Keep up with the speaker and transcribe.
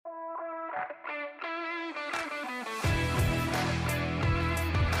Ladies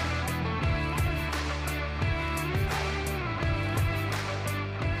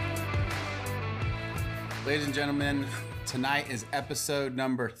and gentlemen, tonight is episode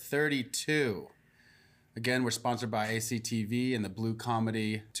number 32. Again, we're sponsored by ACTV and the Blue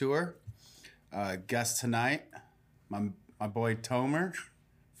Comedy Tour. Guest tonight, my boy Tomer,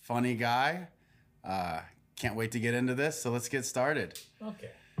 funny guy. Can't wait to get into this, so let's get started.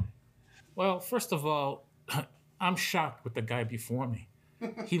 Okay. Well, first of all, I'm shocked with the guy before me.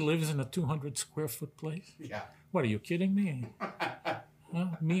 He lives in a 200 square foot place? Yeah. What, are you kidding me?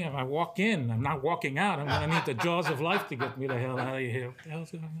 Me, if I walk in, I'm not walking out. I'm going to need the jaws of life to get me the hell out of here. What the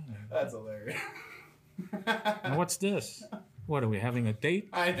hell's going on? That's hilarious. And what's this? What, are we having a date?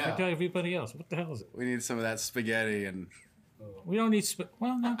 I know. Like everybody else. What the hell is it? We need some of that spaghetti and... We don't need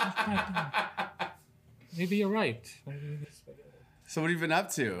well, no. Maybe you're right. So what have you been up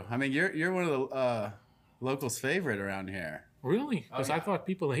to? I mean, you're one of the locals' favorite around here. Really? Because I thought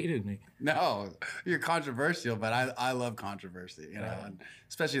people hated me. No, you're controversial, but I love controversy, you know, and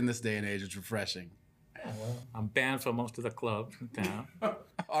especially in this day and age, it's refreshing. Yeah, well, I'm banned from most of the clubs in town.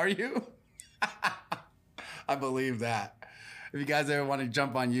 Are you? I believe that. If you guys ever want to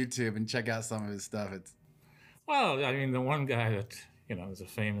jump on YouTube and check out some of his stuff, it's... Well, I mean, the one guy that, is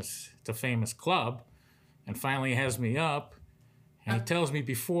it's a famous club, and finally has me up, and he tells me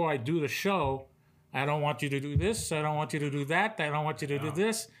before I do the show, I don't want you to do this, I don't want you to do that, I don't want you to do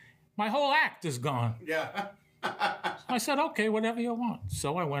this. My whole act is gone. Yeah. So I said, okay, whatever you want.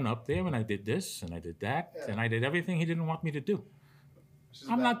 So I went up there and I did this and I did that, and I did everything he didn't want me to do.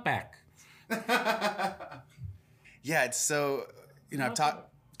 I'm not back. Yeah, it's so, I've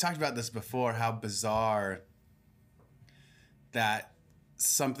talked about this before, how bizarre that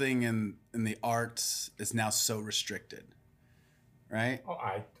something in the arts is now so restricted, right? Oh,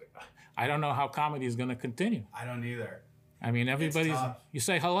 I don't know how comedy is going to continue. I don't either. I mean, you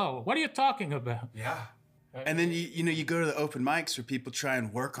say hello. What are you talking about? Yeah. And then, you go to the open mics where people try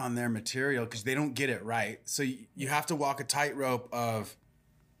and work on their material because they don't get it right. So you have to walk a tightrope of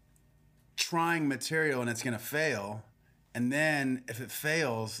trying material and it's going to fail. And then if it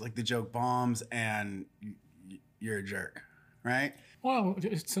fails, like the joke bombs and you're a jerk, right? Well,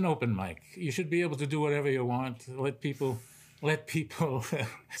 it's an open mic. You should be able to do whatever you want. Let people.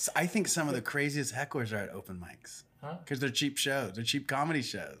 So I think some of the craziest hecklers are at open mics because they're cheap shows. They're cheap comedy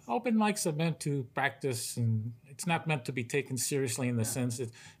shows. Open mics are meant to practice, and it's not meant to be taken seriously in the sense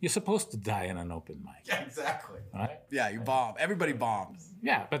that you're supposed to die in an open mic. Yeah, exactly. Right? Yeah, you bomb. Everybody bombs.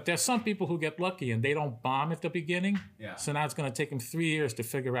 Yeah, but there's some people who get lucky and they don't bomb at the beginning. Yeah. So now it's going to take them 3 years to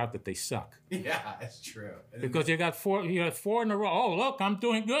figure out that they suck. Yeah, that's true. Because you got four in a row. Oh, look, I'm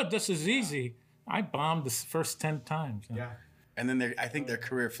doing good. This is easy. I bombed the first 10 times. Yeah. And then I think their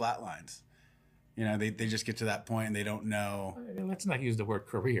career flatlines. They just get to that point and they don't know. Let's not use the word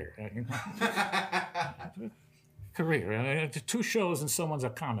career. Career. 2 shows and someone's a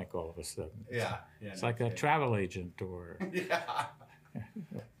comic all of a sudden. Yeah. It's like a travel agent or... Yeah.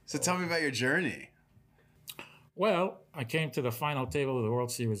 So tell me about your journey. Well, I came to the final table of the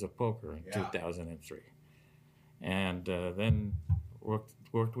World Series of Poker in 2003. And then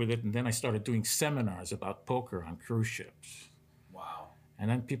worked with it. And then I started doing seminars about poker on cruise ships. Wow. And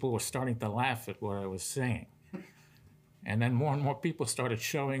then people were starting to laugh at what I was saying. And then more and more people started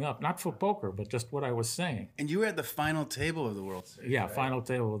showing up, not for poker, but just what I was saying. And you were at the final table of the World Series, Yeah, right? Final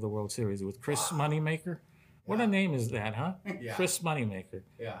table of the World Series with Chris Moneymaker. What a name is that, huh? Yeah. Chris Moneymaker.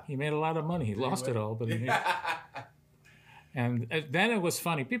 Yeah. He made a lot of money. He lost it all, but he made And then it was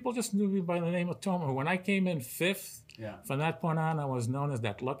funny. People just knew me by the name of Tomer. When I came in 5th, from that point on, I was known as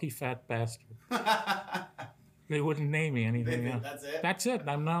that lucky fat bastard. They wouldn't name me anything else. That's it? That's it.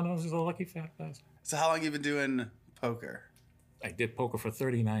 I'm now known as the lucky fat bastard. So how long have you been doing poker? I did poker for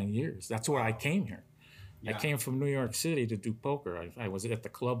 39 years. That's where I came here. Yeah. I came from New York City to do poker. I was at the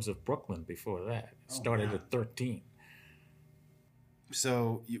clubs of Brooklyn before that. Started at 13.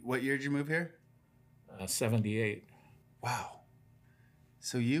 So what year did you move here? 78. Wow.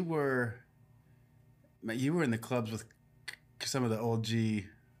 So you were in the clubs with some of the old G,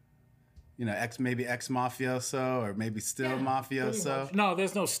 maybe ex-mafioso or maybe still mafioso. No,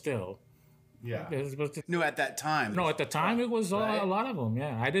 there's no still. Yeah. No, at that time. No, at the time it was a lot of them,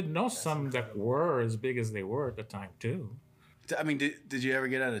 yeah. I didn't know some that were as big as they were at the time, too. I mean, did you ever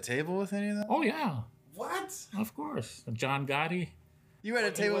get at a table with any of them? Oh, yeah. What? Of course. John Gotti. You were at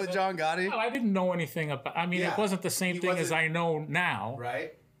a table with John Gotti? No, I didn't know anything about... I mean, it wasn't the same thing as I know now.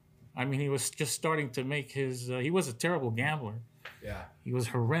 Right. I mean, he was just starting to make his... he was a terrible gambler. Yeah. He was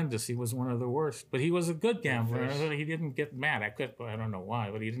horrendous. He was one of the worst. But he was a good gambler. fish. He didn't get mad. I don't know why,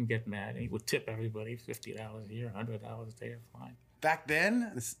 but he didn't get mad. He would tip everybody $50 a year, $100 a year, fine. Back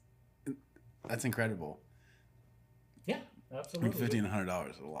then, that's incredible. Yeah, I mean, absolutely.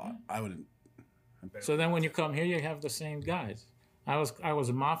 $1,500 is a lot. I wouldn't. So then when you come here, you have the same guys. I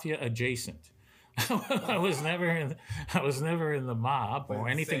was mafia adjacent. I was never in the mob or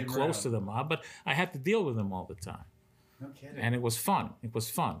anything close to the mob, but I had to deal with them all the time. No kidding. And it was fun. It was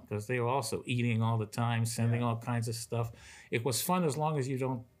fun because they were also eating all the time, sending all kinds of stuff. It was fun as long as you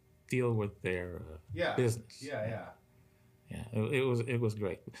don't deal with their business. Yeah. It was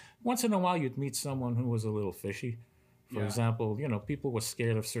great. Once in a while, you'd meet someone who was a little fishy. For example, people were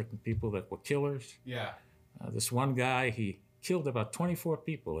scared of certain people that were killers. Yeah. This one guy, he killed about 24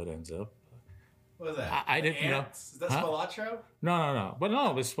 people. It ends up. What was that? I didn't know. Is that Spilatro? No. But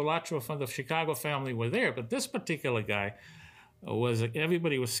no, the Spilatro from the Chicago family were there. But this particular guy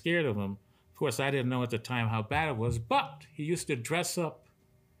everybody was scared of him. Of course, I didn't know at the time how bad it was, but he used to dress up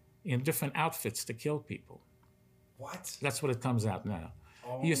in different outfits to kill people. What? That's what it comes out now.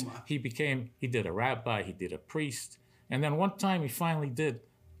 Oh, He did a rabbi, he did a priest. And then one time he finally did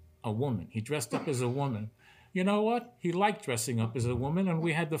a woman. He dressed up as a woman. You know what? He liked dressing up as a woman, and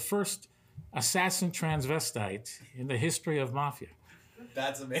we had the first assassin transvestite in the history of mafia.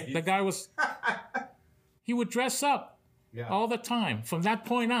 That's amazing. The guy he would dress up all the time. From that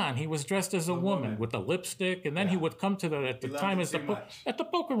point on, he was dressed as a woman with a lipstick, and then he would come to at the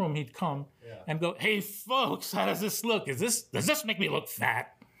poker room, he'd come and go, "Hey folks, how does this look? Does this make me look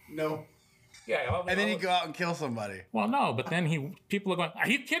fat?" No. Yeah. And then he'd go out and kill somebody. Well, no, but then people are going, "Are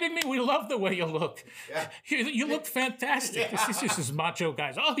you kidding me? We love the way you look. Yeah. You look fantastic." This is macho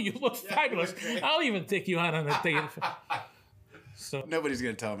guys. "Oh, you look fabulous. I'll even take you out on a date." So Nobody's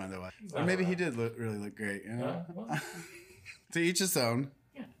going to tell him otherwise. Or maybe he did really look great. To each his own.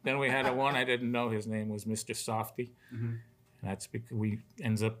 Yeah. Then we had one I didn't know. His name was Mr. Softy. Mm-hmm. And that's because we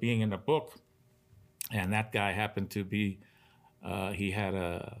ends up being in a book. And that guy happened to be, he had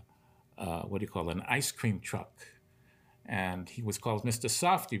an ice cream truck. And he was called Mr.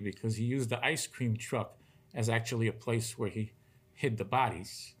 Softy because he used the ice cream truck as actually a place where he hid the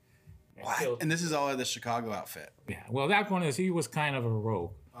bodies. What? And this is all of the Chicago outfit. Yeah. Well, that one he was kind of a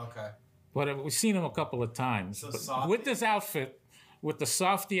rogue. Okay. But we've seen him a couple of times. But with this outfit, with the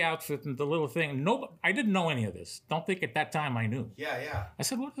Softy outfit and the little thing, I didn't know any of this. Don't think at that time I knew. Yeah. I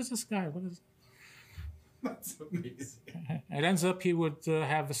said, "What is this guy? What is?" That's amazing. It ends up he would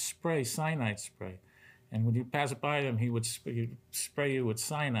have a spray, cyanide spray. And when you pass by him, he would spray you with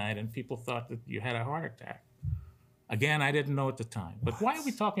cyanide, and people thought that you had a heart attack. Again, I didn't know at the time. But why are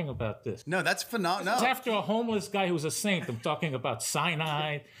we talking about this? No, that's phenomenal. It's after a homeless guy who's a saint. I'm talking about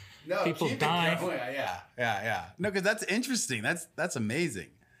cyanide. No, people dying. Yeah. No, because that's interesting. That's amazing.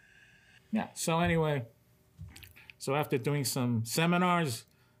 Yeah. So anyway, after doing some seminars,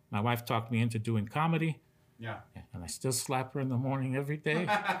 my wife talked me into doing comedy. Yeah. And I still slap her in the morning every day,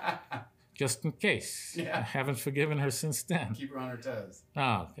 just in case. Yeah. I haven't forgiven her since then. Keep her on her toes.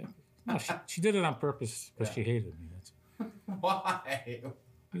 Oh, okay. No, she did it on purpose because she hated me. Why?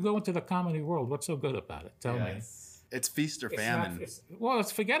 You go into the comedy world. What's so good about it? Tell me. It's feast or famine.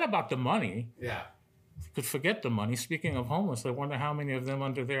 Let's forget about the money. Yeah. You could forget the money. Speaking of homeless, I wonder how many of them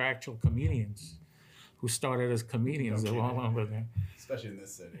under there are actual comedians who started as comedians. They're all over there. Especially in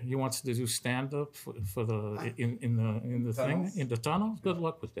this city. He wants to do stand up for the in the Tunnels? thing in the tunnels. Good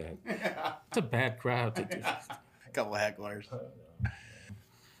luck with that. It's a bad crowd to do. A couple of hecklers.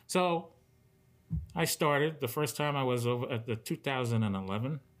 So I started the first time I was over at the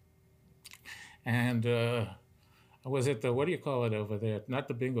 2011, and I was at the, what do you call it over there? Not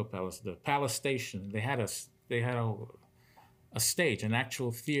the Bingo Palace, the Palace Station. They had a stage, an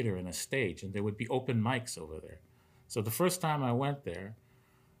actual theater and a stage, and there would be open mics over there. So the first time I went there,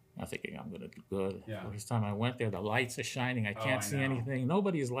 I'm thinking I'm going to do good. Yeah. The first time I went there, the lights are shining. I can't see anything.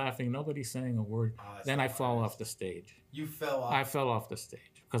 Nobody's laughing. Nobody's saying a word. Then I fall off the stage. You fell off? I fell off the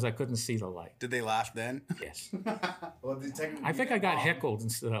stage because I couldn't see the light. Did they laugh then? Yes. Well, I think I got heckled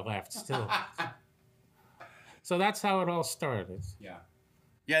instead of laughed still. So that's how it all started. Yeah.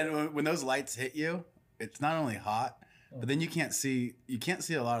 Yeah, when those lights hit you, it's not only hot, but then you can't see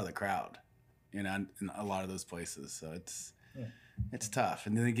a lot of the crowd, in a lot of those places. So it's tough.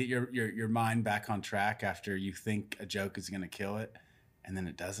 And then they get your mind back on track after you think a joke is going to kill it, and then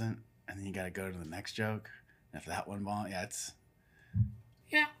it doesn't, and then you got to go to the next joke. And if that one bombs, it's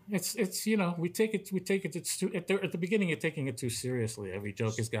we take it it's too, at the beginning you're taking it too seriously. Every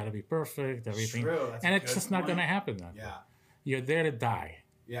joke has got to be perfect, everything. True. And it's just not going to happen then. Yeah. You're there to die.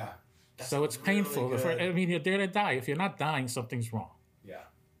 Yeah. So it's painful. good. I mean, you're there to die. If you're not dying, something's wrong. Yeah.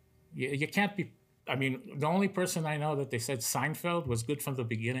 You can't be. I mean, the only person I know that they said Seinfeld was good from the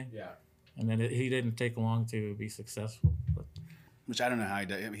beginning, Yeah. and then he didn't take long to be successful. But, Which I don't know how he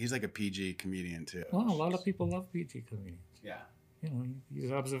does. I mean, he's like a PG comedian too. well, a lot of people love PG comedians. Yeah. You know,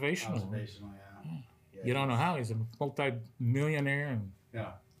 he's observational. Observational, yeah. You don't know how. He's a multi-millionaire, and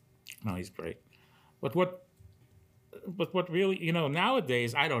Yeah. no, he's great. But what really,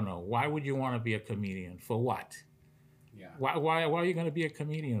 nowadays, I don't know. Why would you want to be a comedian? For what? Yeah. Why are you going to be a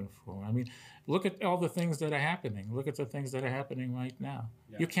comedian for? I mean, look at all the things that are happening. Look at the things that are happening right now.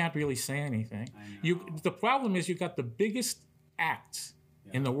 Yeah. You can't really say anything. I know. The problem is you got the biggest acts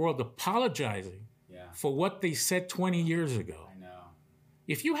in the world apologizing for what they said 20 years ago. I know.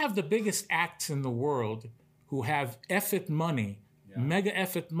 If you have the biggest acts in the world who have effort money, mega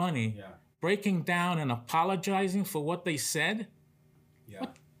effort money, breaking down and apologizing for what they said,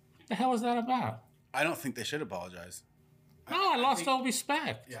 what the hell is that about? I don't think they should apologize. No, I lost all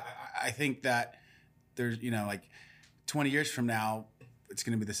respect. Yeah, I think that there's, like 20 years from now, it's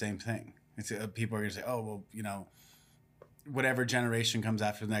going to be the same thing. It's people are going to say, oh, well, whatever generation comes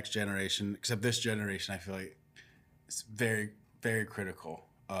after the next generation, except this generation, I feel like it's very, very critical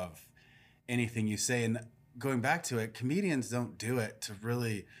of anything you say. And going back to it, comedians don't do it to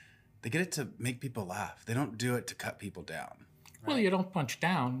really, they get it to make people laugh. They don't do it to cut people down. Well, you don't punch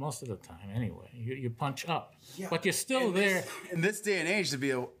down most of the time anyway. You punch up. Yeah. But you're still there. In this day and age, to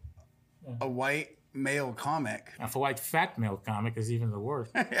be a white male comic. And for white fat male comic is even the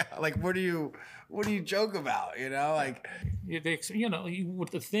worst. Yeah, like what do you joke about? Like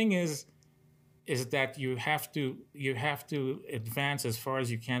What the thing is that you have to advance as far as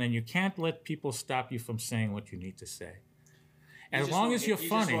you can, and you can't let people stop you from saying what you need to say. As long as you're funny.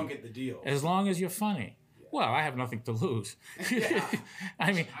 You just won't get the deal. As long as you're funny. Well, I have nothing to lose.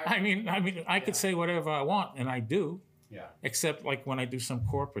 I could say whatever I want, and I do. Yeah. Except like when I do some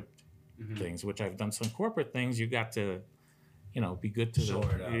corporate things, which I've done some corporate things, you got to, be good to Shore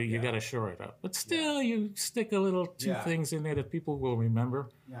it up, you got to shore it up. But still, you stick a little two things in there that people will remember.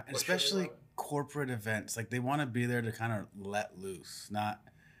 Yeah, and especially corporate events, like they want to be there to kind of let loose, not,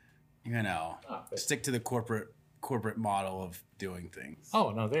 stick to the corporate model of doing things. Oh,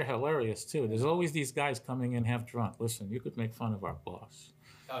 no, they're hilarious, too. There's always these guys coming in half drunk. Listen, you could make fun of our boss.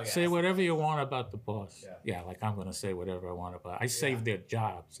 Oh, yeah. Say whatever you want about the boss. Yeah, like I'm going to say whatever I want about. I save their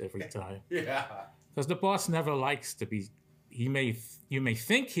jobs every time. Yeah. Because the boss never likes to be. You may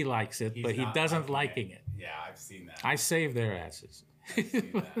think he likes it, but he doesn't liking it. Yeah, I've seen that. I save their asses.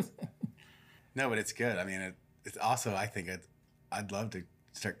 No, but it's good. I mean, it's also, I think I'd love to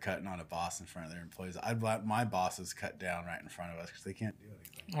start cutting on a boss in front of their employees. I'd want my bosses cut down right in front of us because they can't do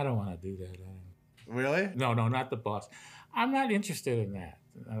anything. I don't want to do that. Really? No, not the boss. I'm not interested in that.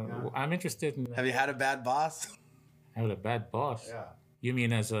 I'm interested in. Have you had a bad boss? I had a bad boss. Yeah. You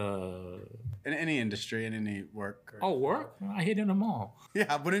mean as a... In any industry, in any work. Oh, work? I hate them all.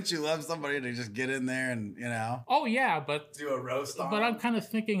 Yeah, wouldn't you love somebody to just get in there and, Oh, yeah, but... do a roast on But I'm kind of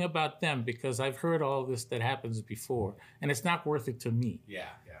thinking about them because I've heard all this that happens before, and it's not worth it to me. Yeah.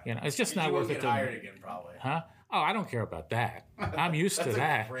 It's just not worth it to me. hired again, probably. Huh? Oh, I don't care about that. I'm used to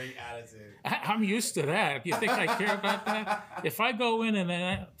that. Great attitude. I'm used to that. You think I care about that? If I go in and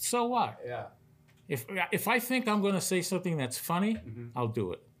then, so what? Yeah. If I think I'm going to say something that's funny, I'll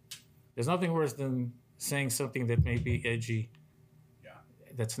do it. There's nothing worse than saying something that may be edgy. Yeah.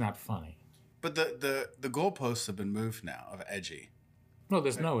 That's not funny. But the goalposts have been moved now of edgy. No,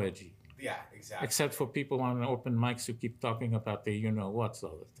 there's no edgy. Yeah, exactly. Except for people on open mics who keep talking about their you-know-whats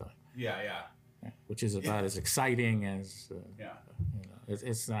all the time. Yeah. Which is about as exciting as... Yeah.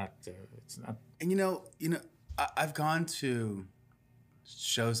 It's not... And I've gone to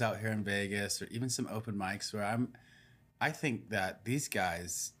shows out here in Vegas or even some open mics where I think that these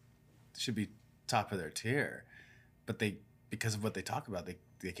guys should be top of their tier, but because of what they talk about,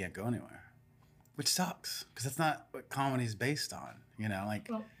 they can't go anywhere, which sucks because that's not what comedy is based on.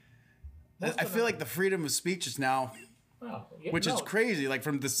 I feel like the freedom of speech is now, is crazy. Like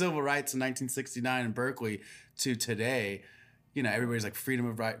from the civil rights in 1969 in Berkeley to today, everybody's like freedom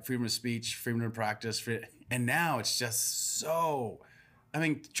of speech, freedom of practice, and now it's just so. I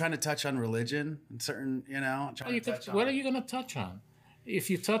mean, trying to touch on religion and certain, what are you going to touch on? If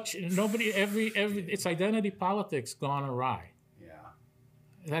you touch nobody, it's identity politics gone awry. Yeah,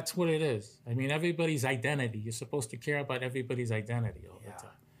 that's what it is. I mean, everybody's identity. You're supposed to care about everybody's identity all the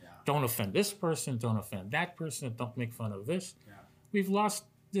time. Yeah. Don't offend this person. Don't offend that person. Don't make fun of this. Yeah. We've lost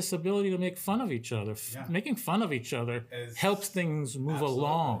this ability to make fun of each other. Yeah. Making fun of each other helps things move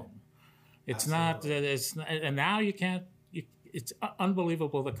along. It's not. And now you can't. it's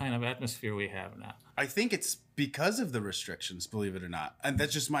unbelievable the kind of atmosphere we have now. I think it's because of the restrictions, believe it or not. And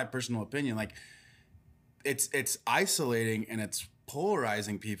that's just my personal opinion. Like it's isolating and it's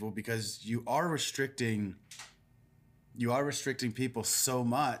polarizing people because you are restricting people so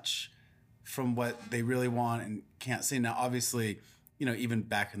much from what they really want and can't see. Now, obviously, even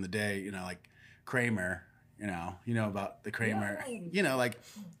back in the day, like Kramer, you know about the Kramer, like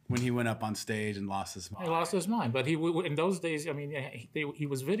when he went up on stage and lost his mind. He lost his mind, but in those days, I mean, he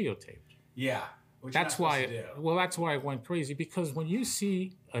was videotaped. Yeah. That's why. Well, that's why it went crazy, because when you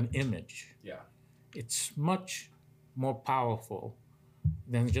see an image, it's much more powerful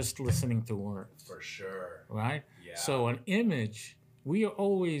than just listening to words. For sure. Right? Yeah. So an image, we are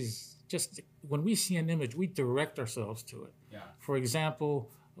always when we see an image, we direct ourselves to it. Yeah. For example,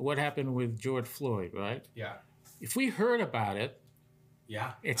 what happened with George Floyd, right? Yeah. If we heard about it,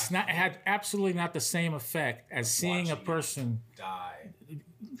 it had absolutely not the same effect as seeing a person die.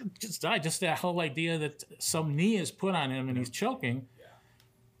 Just that whole idea that some knee is put on him and he's choking. Yeah.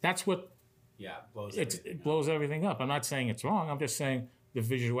 That's what blows everything up. I'm not saying it's wrong. I'm just saying the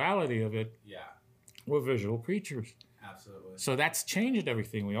visuality of it. Yeah. We're visual creatures. Absolutely. So that's changed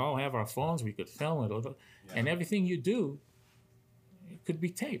everything. We all have our phones. We could film it. And everything you do, it could be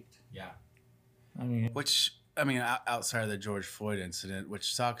taped. Yeah. I mean, outside of the George Floyd incident,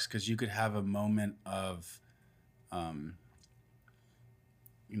 which sucks because you could have a moment of,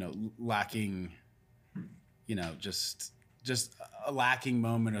 lacking, just a lacking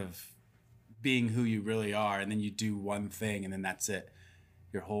moment of being who you really are, and then you do one thing, and then that's it.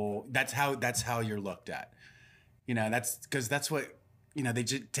 That's how you're looked at. That's because that's what they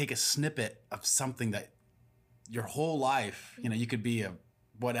just take a snippet of something that your whole life, you could be a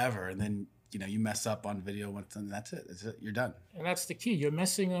whatever, and then you mess up on video once, and that's it. You're done. And that's the key. You're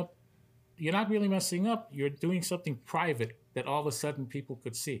messing up. You're not really messing up. You're doing something private that all of a sudden people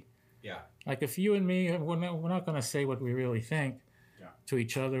could see. Yeah. Like if you and me, we're not going to say what we really think to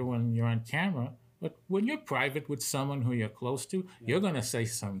each other when you're on camera. But when you're private with someone who you're close to, you're going to say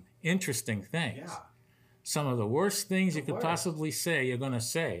some interesting things. Yeah. Some of the worst things you could possibly say, you're going to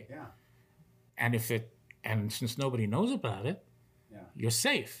say. Yeah. And since nobody knows about it, you're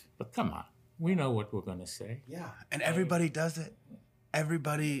safe. But come on, we know what we're going to say. Yeah. And everybody does it.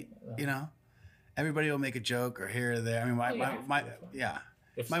 Everybody, everybody will make a joke or here or there. I mean,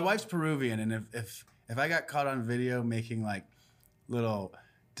 my wife's Peruvian, and if I got caught on video making like little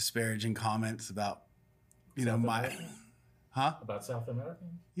disparaging comments about, About South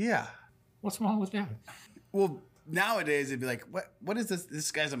Americans? Yeah. What's wrong with that? Well, nowadays it'd be like, what is this?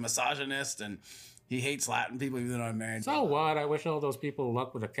 This guy's a misogynist and he hates Latin people even though I'm married. So what? I wish all those people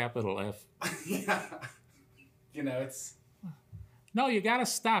luck with a capital F. Yeah. It's... No, you got to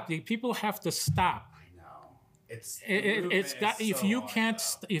stop. People have to stop. I know. It's got. If you can't,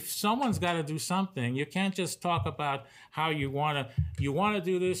 if someone's got to do something, you can't just talk about how you want to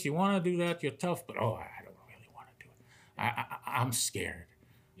do this, you want to do that. You're tough, but I don't really want to do it. I'm scared.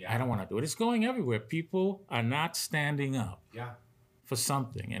 Yeah. I don't want to do it. It's going everywhere. People are not standing up. For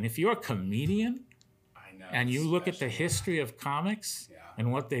something, and if you're a comedian, and you look at the history of comics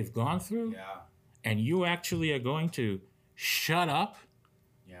and what they've gone through, and you actually are going to shut up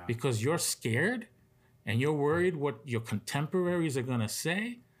because you're scared and you're worried what your contemporaries are going to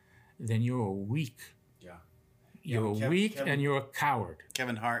say, then you're weak. You're weak and you're a coward.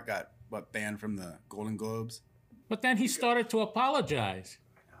 Kevin Hart got, banned from the Golden Globes? But then he started to apologize.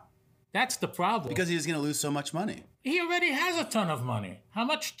 I know. That's the problem. Because he was going to lose so much money. He already has a ton of money. How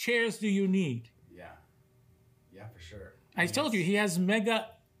much chairs do you need? Yeah, for sure. I told you, he has mega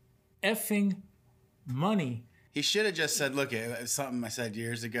effing money. He should have just said, look, it's something I said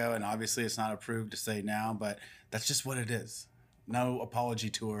years ago, and obviously it's not approved to say now, but that's just what it is. No apology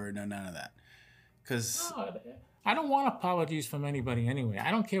tour, none of that. Because I don't want apologies from anybody anyway.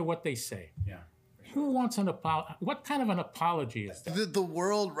 I don't care what they say. Yeah. Who wants an apology? What kind of an apology is that? The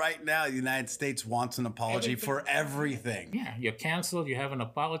world right now, the United States wants an apology for everything. Yeah, you're canceled, you have an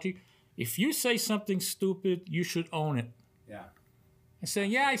apology. If you say something stupid, you should own it. Yeah. And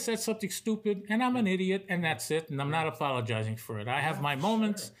say, I said something stupid, and I'm an idiot, and that's it, and I'm not apologizing for it. I have my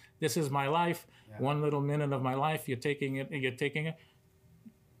moments. Sure. This is my life. Yeah. 1 little minute of my life, you're taking it.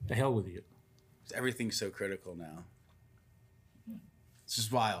 The hell with you. Everything's so critical now. It's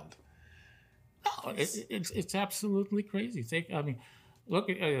just wild. No, it's absolutely crazy. Look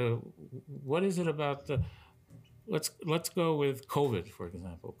at what is it about? Let's go with COVID, for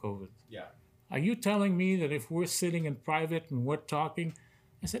example. COVID. Yeah. Are you telling me that if we're sitting in private and we're talking,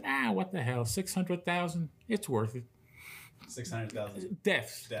 I said, what the hell, 600,000? It's worth it. 600,000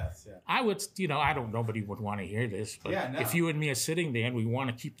 deaths. deaths. Yeah. I would, nobody would want to hear this, but Yeah, no. if you and me are sitting there and we want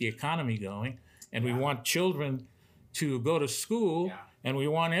to keep the economy going and we want children to go to school and we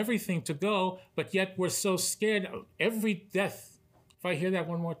want everything to go, but yet we're so scared of every death. If I hear that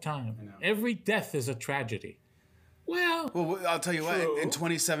one more time, every death is a tragedy. Well, I'll tell you true, what, in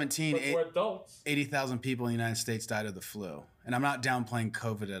 2017, but we're adults. 80,000 people in the United States died of the flu. And I'm not downplaying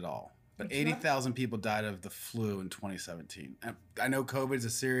COVID at all. But 80,000 people died of the flu in 2017. I know COVID is a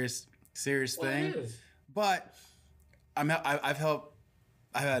serious thing, It is. but I've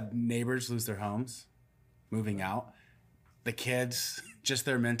had neighbors lose their homes, moving out, the kids, just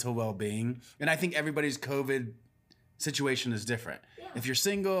their mental well-being. And I think everybody's COVID situation is different. Yeah. If you're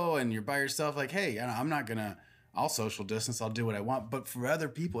single and you're by yourself, like, hey, I'll social distance, I'll do what I want. But for other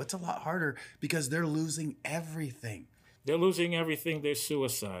people, it's a lot harder because they're losing everything. They're losing everything. There's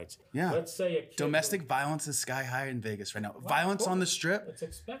suicides. Yeah. Let's say a kid domestic violence is sky high in Vegas right now. Violence on the Strip. It's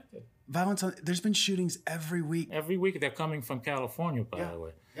expected. There's been shootings every week. Every week. They're coming from California, by the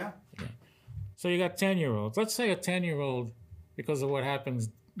way. Yeah. So you got 10-year-olds. Let's say a 10-year-old, because of what happens,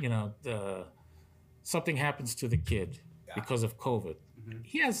 something happens to the kid because of COVID. Mm-hmm.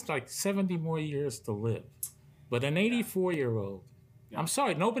 He has like 70 more years to live. But an 84-year-old, I'm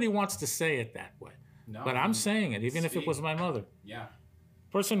sorry, nobody wants to say it that way. No, but I'm saying it, even if it was my mother. Yeah.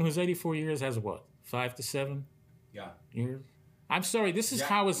 Person who's 84 years has what? 5 to 7 years? I'm sorry, this is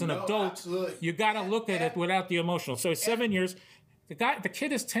how as an adult, absolutely. You got to look at it without the emotional. So 7 years, the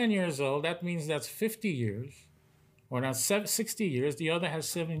kid is 10 years old, that means that's 50 years. Or now 60 years, the other has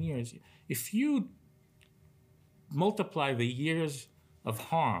 7 years. If you multiply the years of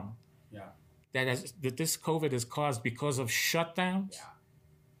harm that this COVID has caused because of shutdowns,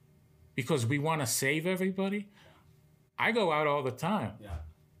 because we want to save everybody. I go out all the time. Yeah.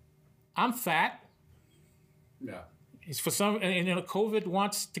 I'm fat. Yeah. It's for some, COVID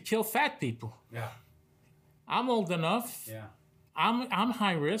wants to kill fat people. Yeah. I'm old enough. Yeah. I'm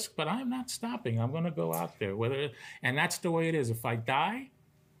high risk, but I'm not stopping. I'm going to go out there. And that's the way it is. If I die,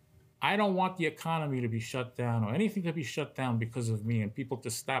 I don't want the economy to be shut down or anything to be shut down because of me and people to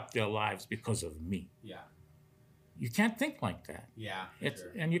stop their lives because of me. Yeah. You can't think like that. Yeah,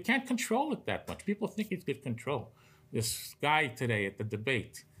 sure. And you can't control it that much. People think you could control. This guy today at the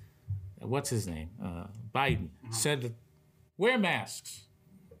debate, what's his name? Biden, said, wear masks.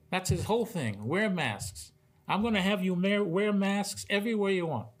 That's his whole thing. Wear masks. I'm going to have you wear masks everywhere you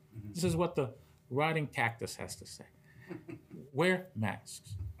want. Mm-hmm. This is what the rotting cactus has to say. Wear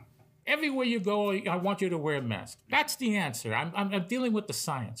masks. Everywhere you go, I want you to wear a mask. That's the answer. I'm dealing with the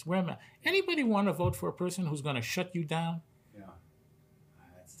science. Wear a mask. Anybody want to vote for a person who's going to shut you down? Yeah,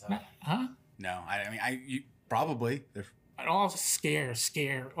 that's tough. Huh? No, you probably. All scare,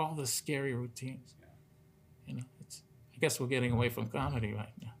 all the scary routines. Yeah. I guess we're getting away from comedy right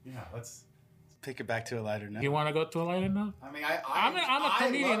now. Yeah, let's pick it back to a lighter note. You want to go to a lighter note? I mean, I'm a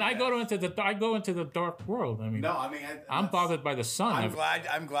comedian. I go into the dark world. I'm bothered by the sun.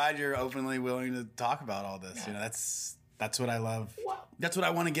 I'm glad you're openly willing to talk about all this. Yeah. That's what I love. That's what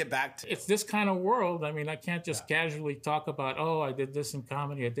I want to get back to. It's this kind of world. I can't just casually talk about, I did this in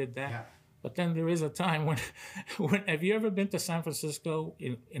comedy, I did that. Yeah. But then there is a time when have you ever been to San Francisco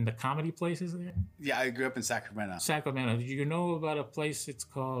in the comedy places there? Yeah, I grew up in Sacramento. Did you know about a place? It's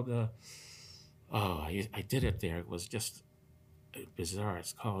called, I did it there. It was just bizarre.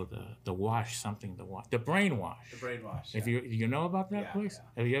 It's called The Wash, The Brainwash. The Brainwash. Have you know about that place?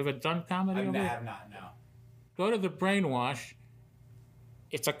 Yeah. Have you ever done comedy over there? I have not, no. Go to The Brainwash.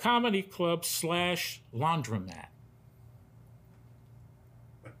 It's a comedy club / laundromat.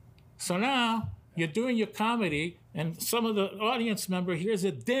 So now you're doing your comedy, and some of the audience member hears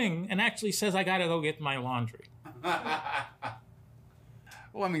a ding and actually says, I got to go get my laundry.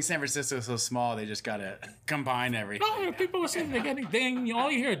 Well, San Francisco is so small, they just got to combine everything. No, people are saying they're getting ding.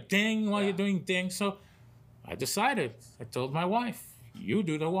 All you hear ding while you're doing ding. So I decided, I told my wife, you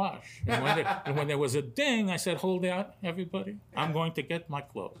do the wash. And when there was a ding, I said, hold out, everybody. I'm going to get my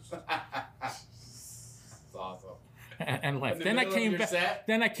clothes. That's awesome. And left. Then I came back.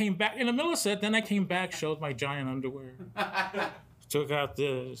 Then I came back in the middle of the set. Then I came back, showed my giant underwear, took out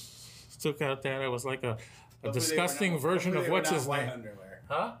this, took out that. I was like a disgusting version of what's his name. Underwear.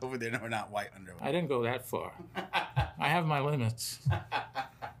 Huh? Hopefully they were not white underwear. I didn't go that far. I have my limits.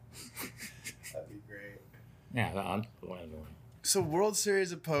 That'd be great. Yeah, the underwear. So World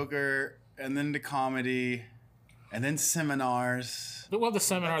Series of Poker, and then to comedy, and then seminars. Well, the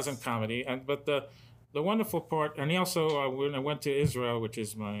seminars and comedy, but the wonderful part, and also when I went to Israel, which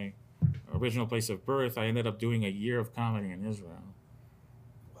is my original place of birth, I ended up doing a year of comedy in Israel.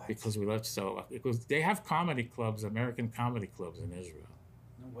 because we left. So they have comedy clubs, American comedy clubs in Israel.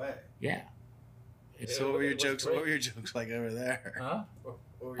 No way. Yeah. So what were your jokes? What were your jokes like over there? Huh?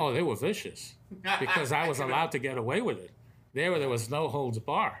 Oh, they were vicious because I was allowed to get away with it. There was no holds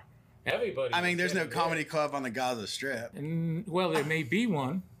bar. Everybody. I mean, there's no comedy club on the Gaza Strip. And, well, there may be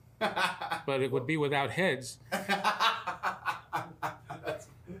one, but it would be without heads. That's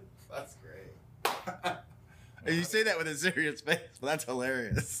great. And you say that with a serious face, but that's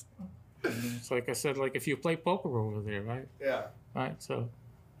hilarious. It's like I said, like if you play poker over there, right? Yeah. Right. So,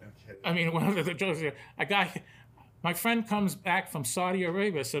 No kidding. I mean, one of the jokes here, my friend comes back from Saudi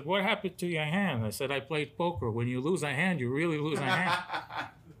Arabia. Said, "What happened to your hand?" I said, "I played poker. When you lose a hand, you really lose a hand."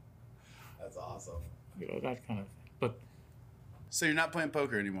 That's awesome. You know, that kind of thing. But So you're not playing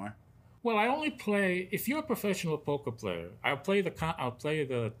poker anymore? well, I only play if you're a professional poker player. I'll play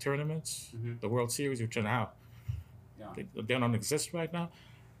the tournaments, the World Series, which are now they don't exist right now.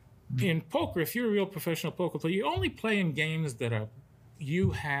 In poker, if you're a real professional poker player, you only play in games that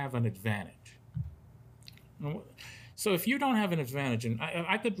you have an advantage. So if you don't have an advantage, and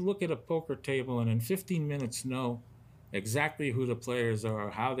I could look at a poker table and in 15 minutes know exactly who the players are,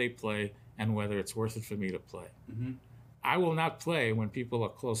 how they play, and whether it's worth it for me to play. Mm-hmm. I will not play when people are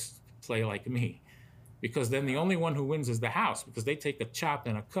close to play like me, because then the only one who wins is the house, because they take a chop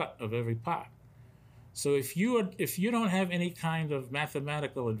and a cut of every pot. So if you don't have any kind of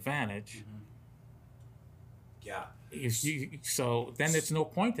mathematical advantage, so then there's no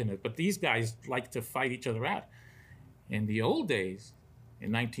point in it. But these guys like to fight each other out. In the old days,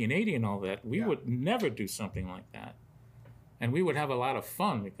 in 1980 and all that, we would never do something like that. And we would have a lot of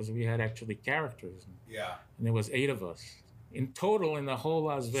fun because we had actually characters. And there was 8 of us in total in the whole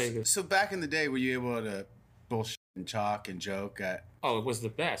Las Vegas. So back in the day, were you able to bullshit and talk and joke at? Oh, it was the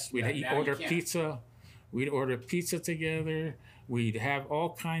best. We'd order pizza. We'd order pizza together. We'd have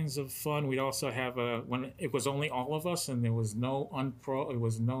all kinds of fun. We'd also have when it was only all of us and there was no it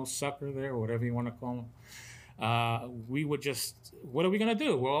was no sucker there, or whatever you want to call them. We would just, what are we going to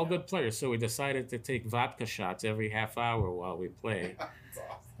do? We're all good players. So we decided to take vodka shots every half hour while we played. That's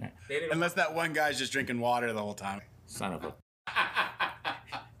awesome. Unless that one guy's just drinking water the whole time. Son of a...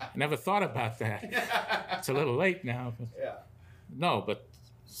 I never thought about that. It's a little late now. No, but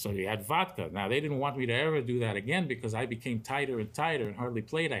so you had vodka. Now, they didn't want me to ever do that again because I became tighter and tighter and hardly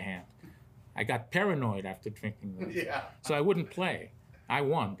played a hand. I got paranoid after drinking this. So I wouldn't play. I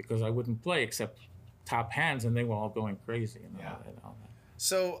won because I wouldn't play except top hands, and they were all going crazy. And all that.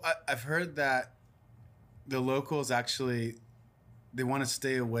 So I've heard that the locals actually, they want to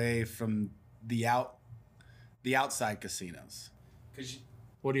stay away from the outside casinos.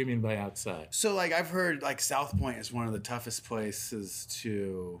 What do you mean by outside? So, like, I've heard, like, South Point is one of the toughest places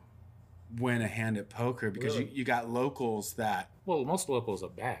to win a hand at poker because you got locals that... Well, most locals are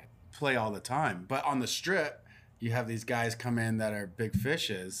bad. Play all the time. But on the Strip, you have these guys come in that are big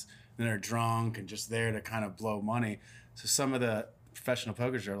fishes and are drunk and just there to kind of blow money. So some of the professional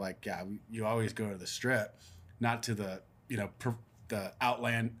pokers are like, you always go to the Strip, not to the, the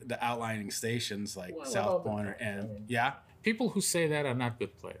outlining stations like South Point People who say that are not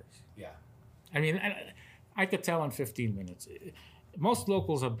good players. I mean, I could tell in 15 minutes. Most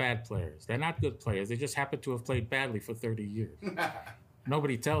locals are bad players. They're not good players. They just happen to have played badly for 30 years.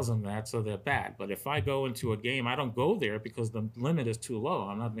 Nobody tells them that, so they're bad. But if I go into a game, I don't go there because the limit is too low.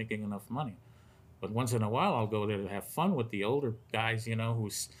 I'm not making enough money. But once in a while, I'll go there to have fun with the older guys, who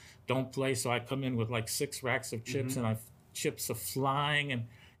don't play. So I come in with like 6 racks of chips, and chips are flying. And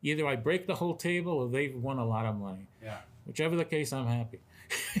either I break the whole table or they've won a lot of money. Whichever the case, I'm happy.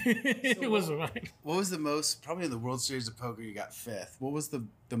 It was right. What was the most, probably in the World Series of Poker, you got 5th. What was the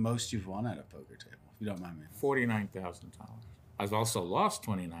most you've won at a poker table, if you don't mind me? $49,000. I've also lost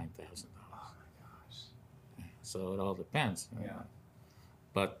 $29,000. Oh, my gosh. So it all depends.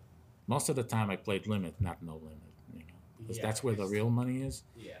 But most of the time I played limit, not no limit. Because that's where the real money is.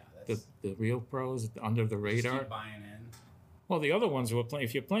 The real pros, under the radar. Keep buying in. Well, the other ones who are playing,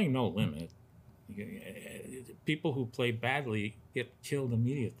 if you're playing no limit, people who play badly get killed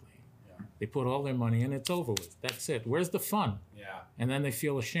immediately. They put all their money in, it's over with. That's it. Where's the fun? And then they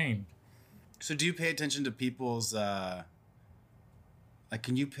feel ashamed. So do you pay attention to people's, like,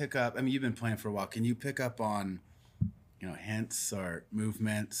 can you pick up, I mean, you've been playing for a while, can you pick up on, hints or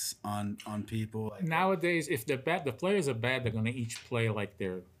movements on people? Like, nowadays, if they're bad, the players are bad, they're going to each play like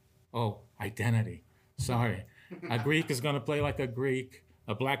their, identity. Sorry. A Greek is going to play like a Greek.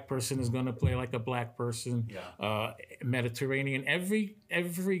 A black person is going to play like a black person. Mediterranean, every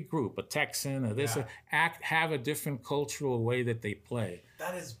group, a Texan, or this, have a different cultural way that they play.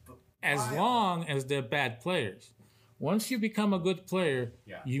 That is as long as they're bad players. Once you become a good player,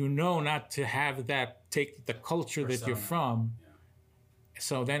 Yeah. you know not to have that, take the culture that you're from. Yeah.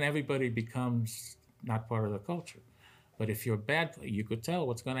 So then everybody becomes not part of the culture. But if you're a bad player, you could tell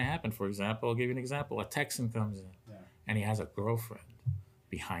what's going to happen. For example, I'll give you an example. A Texan comes in and he has a girlfriend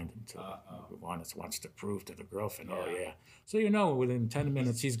behind him too. Wants to prove to the girlfriend, oh yeah. So you know within 10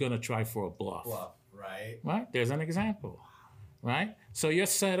 minutes he's going to try for a bluff. Right? Right? There's an example. Right? So you're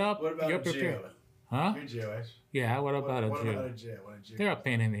set up, What about you're a Jew? prepared. Huh? You're Jewish. Yeah, what about What a Jew? about a Jew? What a Jew? They're a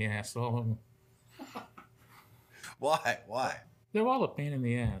pain in the ass, all of them. Why? Why? They're all a pain in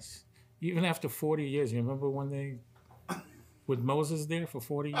the ass. Even after 40 years, you remember when they, with Moses there for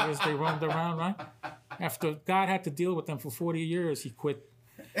 40 years, they roamed around, right? After God had to deal with them for 40 years, he quit.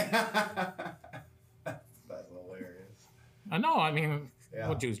 That's hilarious. I know, I mean, Yeah.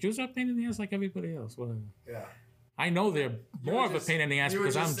 what Jews? Jews are a pain in the ass like everybody else. Well, Yeah. I know they're more of a pain in the ass you were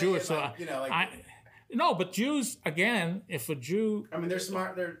because I'm just Jewish. saying, So like, you know, like- no, but Jews, again, if a Jew, I mean, they're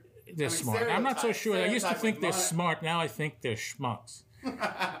smart. They're smart. I'm not so sure. I used to think they're smart. smart. Now I think they're schmucks.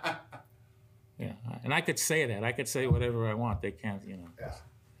 Yeah, and I could say that. I could say whatever I want. They can't, you know. Yeah.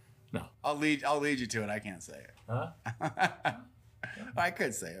 No. I'll lead you to it. I can't say it. Huh? I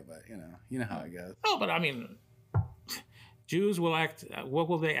could say it, but you know how it goes. No, but I mean, Jews will act. What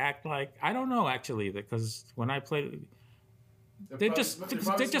will they act like? I don't know actually, because when I played, they just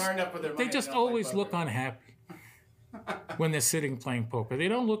always look unhappy when they're sitting playing poker. They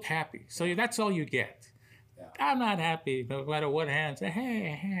don't look happy. So that's all you get. Yeah. I'm not happy, no matter what hand. Say,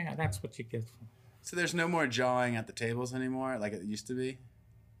 hey, that's what you get. So there's no more jawing at the tables anymore, like it used to be.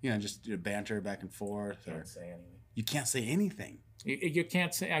 Just banter back and forth. Can't say anything. You can't say anything. You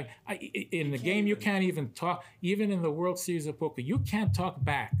can't say in the game. You can't even talk. Even in the World Series of Poker, you can't talk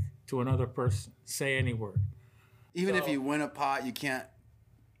back to another person. Say any word. Even if you win a pot, you can't,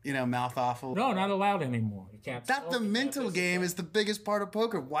 mouth off. No, not allowed anymore. You can't. That the mental game is the biggest part of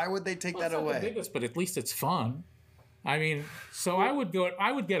poker. Why would they take that It's not away? the biggest, but at least it's fun. I mean, so I would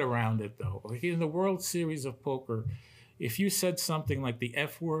get around it though. Like in the World Series of Poker, if you said something like the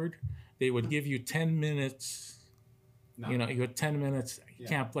F word, they would give you 10 minutes. No. You had 10 minutes. You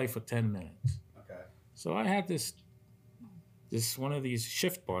can't play for 10 minutes. Okay. So I had this one of these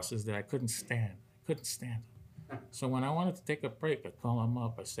shift bosses that I couldn't stand. So when I wanted to take a break, I called him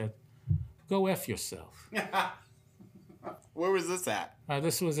up. I said, "Go F yourself." Where was this at?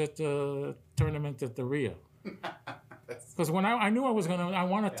 This was at the tournament at the Rio. Because when I knew I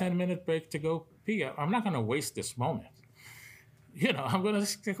want a 10-minute break to go pee. I'm not gonna waste this moment. I'm gonna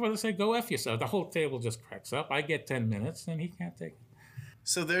say, "Go F yourself." The whole table just cracks up. I get 10 minutes, and he can't take it.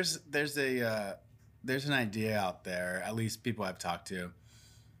 So there's an idea out there. At least people I've talked to.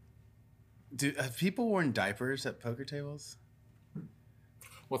 Have people worn diapers at poker tables?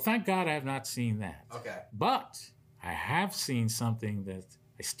 Well, thank God I have not seen that. Okay. But I have seen something that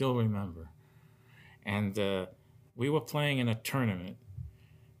I still remember. And we were playing in a tournament.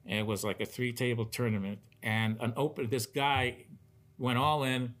 And it was like a 3-table tournament. And this guy went all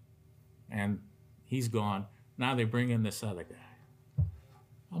in, and he's gone. Now they bring in this other guy.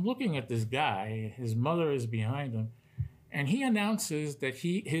 I'm looking at this guy. His mother is behind him. And he announces that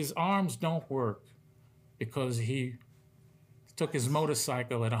his arms don't work because he took his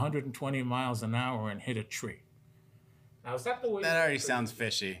motorcycle at 120 miles an hour and hit a tree. Now, is that the way? That already sounds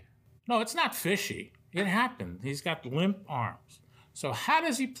fishy. No, it's not fishy. It happened. He's got limp arms. So how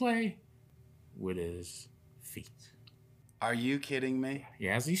does he play? With his feet. Are you kidding me? He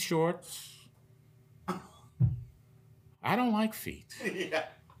has these shorts. I don't like feet. Yeah.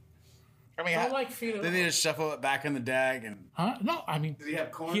 I mean, I don't like feet at Then all. they just shuffle it back in the dag and. Huh? No, I mean, Did he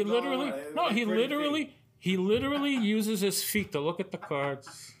have corns he on? literally, no, Like he pretty literally, he literally uses his feet to look at the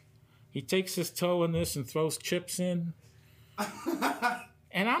cards. He takes his toe in this and throws chips in.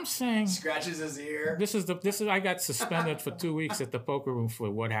 And I'm saying, Scratches his ear. this is I got suspended for 2 weeks at the poker room for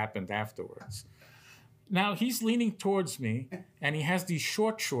what happened afterwards. Now he's leaning towards me and he has these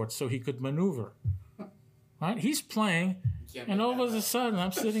short shorts so he could maneuver. Right? He's playing, and all of a sudden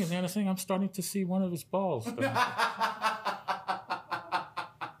I'm sitting there and I'm starting to see one of his balls.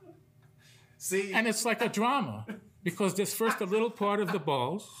 See? And it's like a drama because there's first a little part of the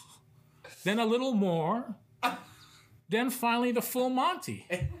balls, then a little more, then finally the full Monty.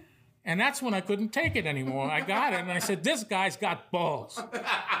 And that's when I couldn't take it anymore. I got it and I said, "This guy's got balls."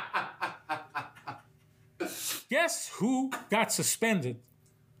 Guess who got suspended?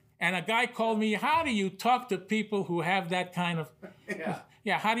 And a guy called me, "How do you talk to people who have that kind of..."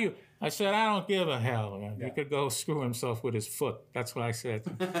 Yeah, how do you... I said, "I don't give a hell. He could go screw himself with his foot." That's what I said.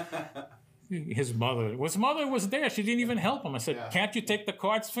 His mother was there. She didn't even help him. I said, "Can't you take the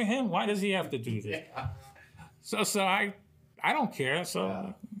cards for him? Why does he have to do this?" So I don't care.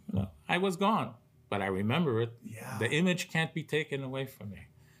 So I was gone, but I remember it. Yeah. The image can't be taken away from me.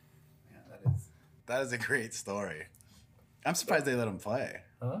 Yeah, that is a great story. I'm surprised they let him play.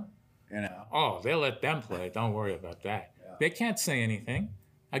 Huh? You know. Oh, they'll let them play. Don't worry about that. Yeah. They can't say anything.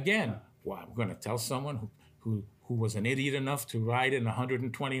 Again, well, I'm going to tell someone who was an idiot enough to ride in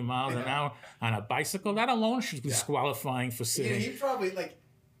 120 miles an hour on a bicycle. That alone should be disqualifying for sitting. He probably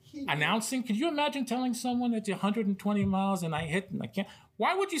Announcing. Can you imagine telling someone that you're 120 miles and I hit and I can't?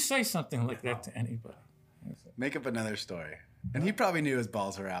 Why would you say something like that to anybody? Make up another story. And he probably knew his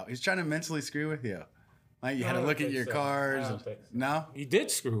balls were out. He's trying to mentally screw with you. Like you had to don't look at think your so. cars. I don't think so. No? He did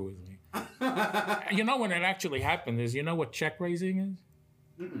screw with me. You know when it actually happened is, you know what check raising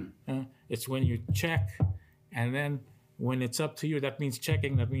is? It's when you check, and then when it's up to you, that means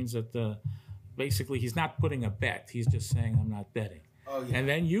checking. That means that basically he's not putting a bet. He's just saying, I'm not betting. Oh, yeah. And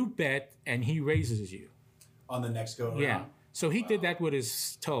then you bet, and he raises you. On the next go around? Yeah. So he did that with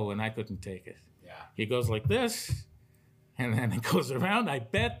his toe, and I couldn't take it. Yeah. He goes like this, and then it goes around. I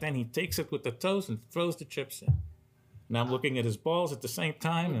bet, then he takes it with the toes and throws the chips in. And I'm looking at his balls at the same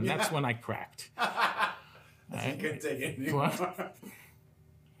time, and that's when I cracked. You couldn't take it anymore. What?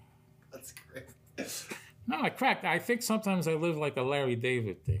 That's great. No, I cracked. I think sometimes I live like a Larry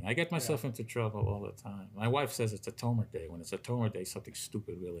David thing. I get myself into trouble all the time. My wife says it's a Tomer day. When it's a Tomer day, something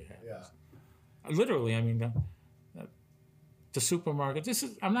stupid really happens. Yeah. Literally, I mean, the supermarket.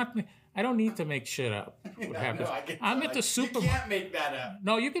 I don't need to make shit up. What happens? No, I'm at the supermarket. You can't make that up.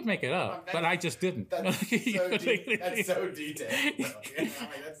 No, you could make it up, but I just didn't. That's so detailed.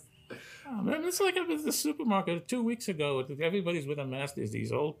 It's like I was at the supermarket 2 weeks ago. Everybody's with a mask. There's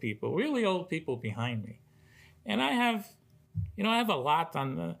these old people, really old people behind me. And I have a lot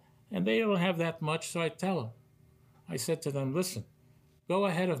and they don't have that much, so I tell them. I said to them, listen, go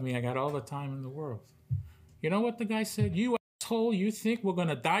ahead of me. I got all the time in the world. You know what the guy said? You asshole, you think we're going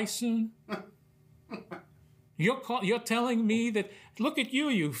to die soon? You're telling me that, look at you,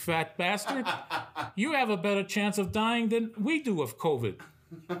 you fat bastard. You have a better chance of dying than we do of COVID.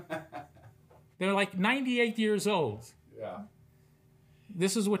 They're like 98 years old. Yeah.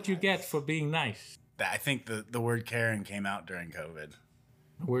 This is what you get for being nice. I think the word Karen came out during COVID.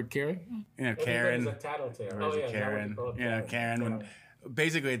 The word Karen? You know, Karen. Everybody's a tattletale. Or is it Karen? You know, Karen. When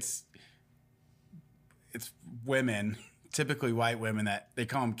basically it's women, typically white women, that they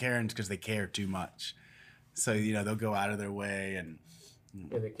call them Karens because they care too much. So they'll go out of their way and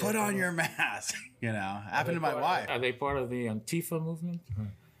put on your mask. Happened to my wife. Are they part of the Antifa movement?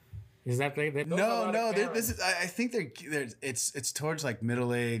 Is that they? No. This is. I think they're. It's towards like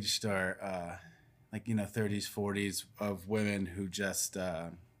middle aged or 30s, 40s of women who just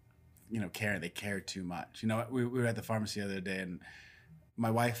care. They care too much. We were at the pharmacy the other day and my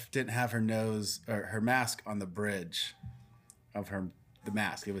wife didn't have her nose or her mask on the bridge of the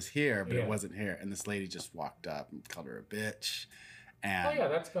mask. It was here, but it wasn't here. And this lady just walked up and called her a bitch. And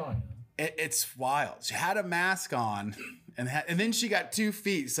that's going on. It's wild. She had a mask on, and then she got 2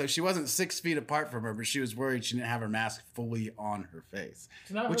 feet, so she wasn't 6 feet apart from her, but she was worried she didn't have her mask fully on her face,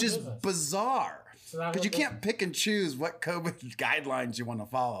 which is bizarre. Because you can't pick and choose what COVID guidelines you want to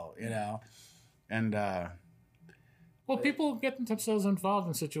follow, And well, people get themselves involved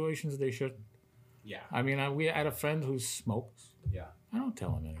in situations they shouldn't. Yeah. I mean, we had a friend who smokes. Yeah. I don't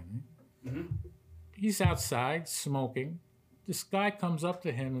tell him anything. Mm-hmm. He's outside smoking. This guy comes up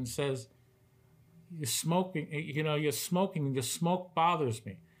to him and says, you're smoking, you're smoking, and your smoke bothers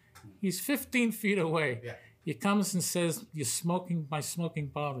me. He's 15 feet away. Yeah. He comes and says, you're smoking, my smoking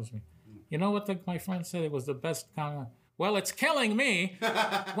bothers me. You know what my friend said? It was the best comment. Well, it's killing me.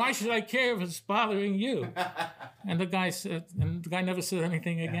 Why should I care if it's bothering you? And the guy never said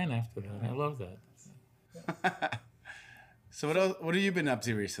anything again after that. I love that. So what have you been up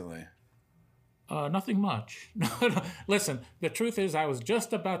to recently? Nothing much. Listen, the truth is I was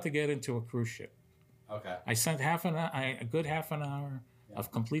just about to get into a cruise ship. Okay. I spent a good half an hour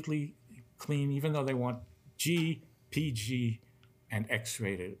of completely clean, even though they want G, PG, and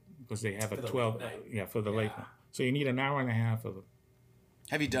X-rated because they have a 12. For the late night. So you need an hour and a half of it.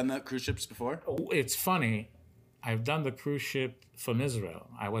 Have you done the cruise ships before? It's funny. I've done the cruise ship from Israel.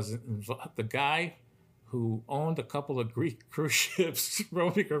 I was the guy who owned a couple of Greek cruise ships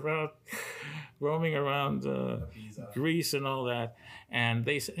roaming around Greece and all that. And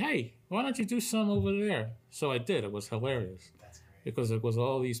they said, hey, why don't you do some over there? So I did. It was hilarious. That's great. Because it was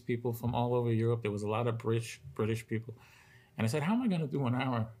all these people from all over Europe. There was a lot of British people. And I said, how am I going to do an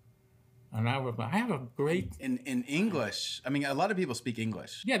hour? I have a great... In English. I mean, a lot of people speak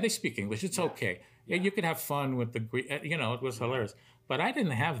English. Yeah, they speak English. It's okay. Yeah, you could have fun with the Greek. It was hilarious. But I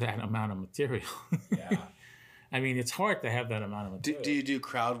didn't have that amount of material. Yeah. I mean, it's hard to have that amount of Do, material. do you do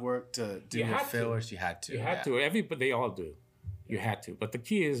crowd work to do You your had to. fillers? You had to. You had yeah. to. Everybody, they all do. You had to. But the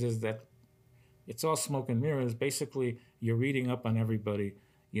key is that it's all smoke and mirrors. Basically, you're reading up on everybody.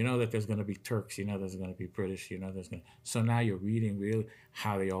 You know that there's going to be Turks. You know there's going to be British. You know there's going to. So now you're reading really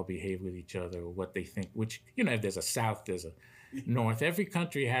how they all behave with each other, what they think. Which if there's a South, there's a North. Every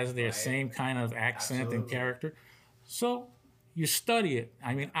country has their same kind of accent and character. So you study it.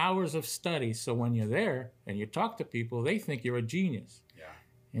 I mean, hours of study. So when you're there and you talk to people, they think you're a genius. Yeah.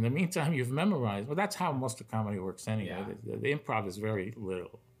 In the meantime, you've memorized. Well, that's how most of comedy works anyway. Yeah. The improv is very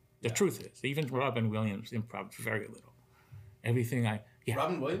little. The truth is, even Robin Williams improv very little. Everything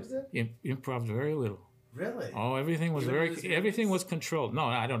Robin Williams did? Improv very little. Really? Oh, everything was everything was controlled. No,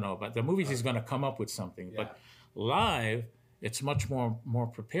 I don't know, but the movies he's going to come up with something. But live, it's much more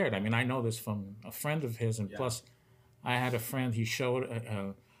prepared. I mean, I know this from a friend of his, and plus, I had a friend. He showed.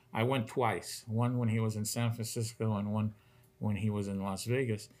 I went twice. One when he was in San Francisco, and one when he was in Las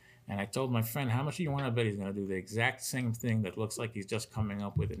Vegas. And I told my friend, how much do you want to bet he's going to do the exact same thing that looks like he's just coming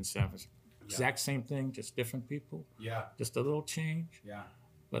up with in San Francisco? Exact same thing, just different people. Yeah. Just a little change. Yeah.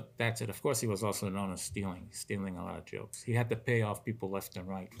 But that's it. Of course, he was also known as stealing a lot of jokes. He had to pay off people left and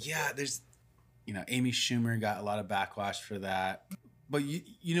right. Yeah, there's, Amy Schumer got a lot of backlash for that. But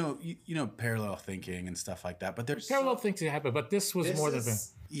you know parallel thinking and stuff like that. But there's parallel things that happen, but this was more than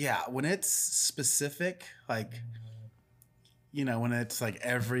when it's specific, like when it's like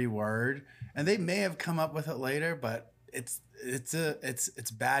every word, and they may have come up with it later, but it's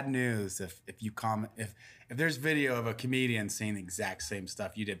bad news if you comment if there's video of a comedian saying the exact same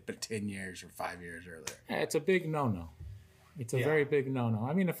stuff you did but 10 years or 5 years earlier. Yeah, it's a big no-no. It's a very big no-no.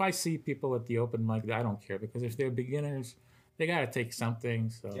 I mean, if I see people at the open mic, I don't care, because if they're beginners, they got to take something.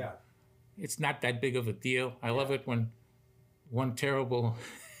 So it's not that big of a deal. I love it when one terrible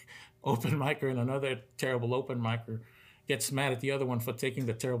open micer and another terrible open micer gets mad at the other one for taking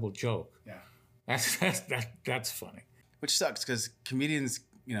the terrible joke. Yeah. That's funny. Which sucks, because comedians,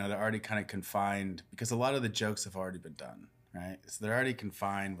 they're already kind of confined, because a lot of the jokes have already been done, right? So they're already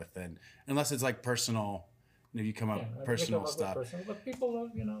confined within, unless it's like personal, you come up personal stuff. But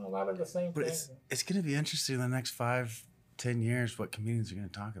people, a lot of the same But things. it's going to be interesting in the next 5-10 years what comedians are going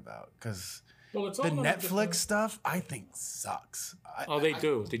to talk about, because the Netflix stuff, I think, sucks. They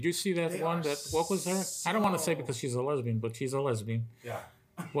do. Did you see that one? What was her? I don't want to say because she's a lesbian, but she's a lesbian. Yeah.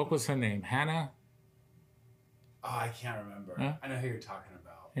 What was her name? Hannah? Oh, I can't remember. Huh? I know who you're talking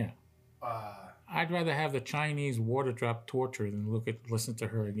about. Yeah. I'd rather have the Chinese water drop torture than listen to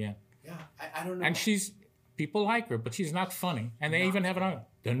her again. Yeah, I don't know. And people like her, but she's not funny. And they even have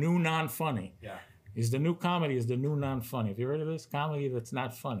the new non-funny. Yeah. The new comedy is the new non-funny. Have you heard of this? Comedy that's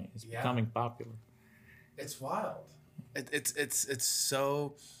not funny. It's becoming popular. It's wild. It's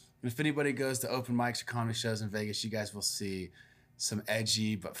so. If anybody goes to open mics or comedy shows in Vegas, you guys will see some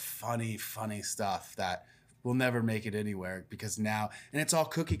edgy but funny stuff that will never make it anywhere, because now, and it's all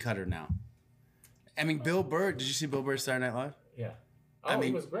cookie cutter now. I mean, Bill Burr. Did you see Bill Burr's Saturday Night Live? Yeah. Oh,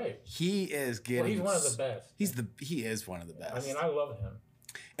 he was great. He is getting. Well, he's one of the best. He is one of the best. I mean, I love him.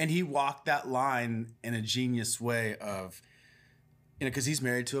 And he walked that line in a genius way of, because he's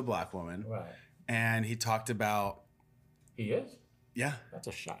married to a black woman. Right. And he talked about. He is? Yeah. That's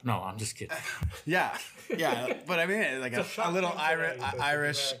a shot. No, I'm just kidding. Yeah. But I mean, like a little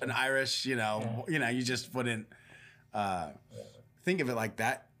Irish, you just wouldn't think of it like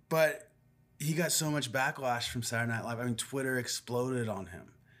that. But he got so much backlash from Saturday Night Live. I mean, Twitter exploded on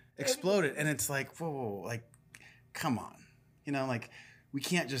him. And it's like, whoa, like, come on. Like, we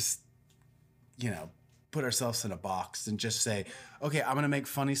can't just, put ourselves in a box and just say, okay, I'm going to make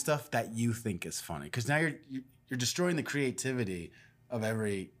funny stuff that you think is funny. Because now you're destroying the creativity of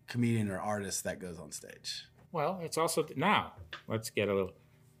every comedian or artist that goes on stage. Well, it's also, now, let's get a little.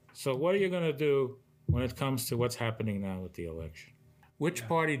 So what are you going to do when it comes to what's happening now with the election? Which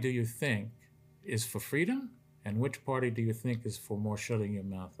party do you think is for freedom, and which party do you think is for more shutting your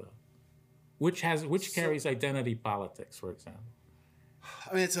mouth up? Which carries identity politics, for example?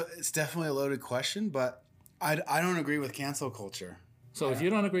 I mean, it's definitely a loaded question, but I don't agree with cancel culture. So if you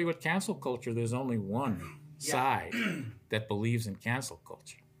don't agree with cancel culture, there's only one side that believes in cancel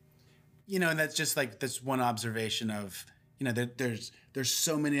culture. And that's just like this one observation of, there's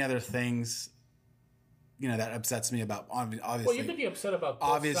so many other things, that upsets me about, obviously. Well, you could be upset about both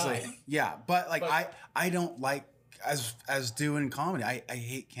obviously, sides. yeah, but I don't like, as doing comedy, I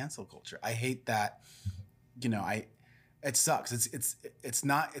hate cancel culture. I hate that, it sucks. It's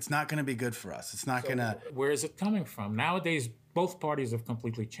not going to be good for us. It's not going to. Where is it coming from? Nowadays, both parties have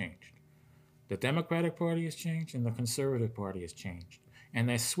completely changed. The Democratic Party has changed, and the Conservative Party has changed, and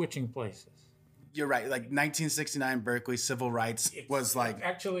they're switching places. you're right. Like 1969 Berkeley civil rights was like,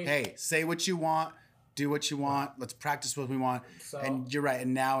 actually, hey, say what you want, do what you want, let's practice what we want. So, and you're right.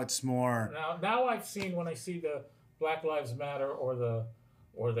 And now it's more. Now I've seen, when I see the Black Lives Matter or the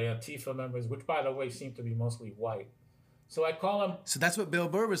Antifa members, which by the way seem to be mostly white. So I call them. So that's what Bill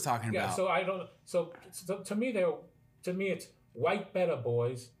Burr was talking about. Yeah. So I don't. So to me, it's white better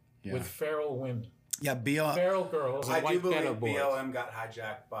boys with feral women. Yeah, BLM. Feral girls and white better boys. BLM got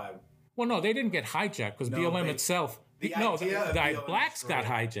hijacked by. Well, no, they didn't get hijacked because BLM itself. The blacks got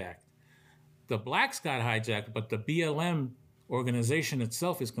hijacked. The blacks got hijacked, but the BLM organization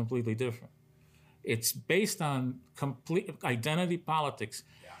itself is completely different. It's based on complete identity politics.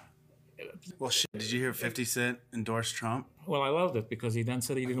 Yeah. Well, shit. Did you hear 50 Cent endorse Trump? Well, I loved it because he then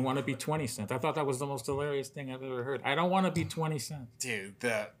said he didn't want to be 20 Cent. I thought that was the most hilarious thing I've ever heard. I don't want to be 20 Cent. Dude,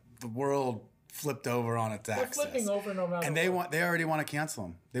 the world flipped over on its axis. They're flipping over no matter. And they already want to cancel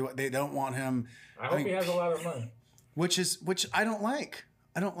him. They don't want him. I hope he has a lot of money. Which I don't like.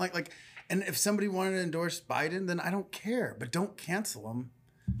 I don't like. And if somebody wanted to endorse Biden, then I don't care. But don't cancel him.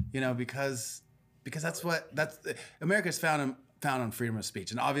 Because that's America's found on freedom of speech,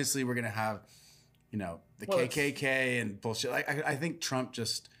 and obviously we're gonna have, the KKK and bullshit. I think Trump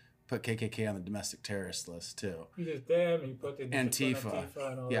just put KKK on the domestic terrorist list too. He did them. He put Antifa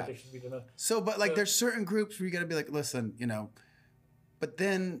and all that. They should be done. So, but there's certain groups where you gotta be like, listen, but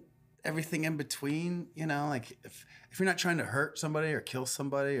then everything in between, like if you're not trying to hurt somebody or kill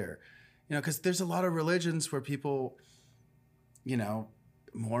somebody or, because there's a lot of religions where people,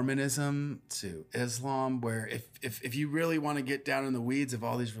 Mormonism to Islam, where if you really want to get down in the weeds of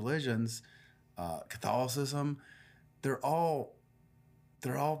all these religions, Catholicism, they're all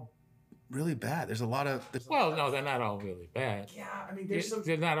really bad. There's a lot of. No, they're not all really bad. Yeah, I mean,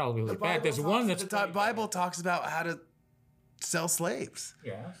 they're not all really bad. There's one that's the Bible talks about how to sell slaves.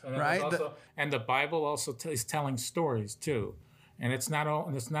 Yeah, right. And the Bible also is telling stories too, and it's not all.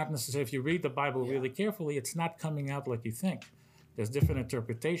 And it's not necessarily, if you read the Bible really carefully, it's not coming out like you think. There's different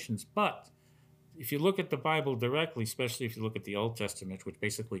interpretations, but if you look at the Bible directly, especially if you look at the Old Testament, which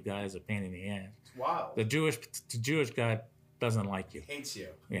basically God is a pain in the ass. Wow. The Jewish God doesn't like you. Hates you.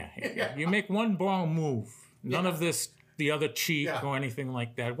 Yeah. You make one wrong move. None of this, the other cheek or anything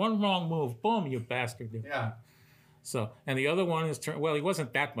like that. One wrong move, boom, you bastard. Yeah. So, and the other one is, he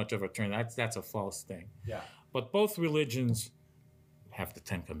wasn't that much of a turn. That's a false thing. Yeah. But both religions have the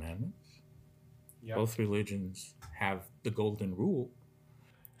Ten Commandments. Yeah. Both religions have the Golden Rule.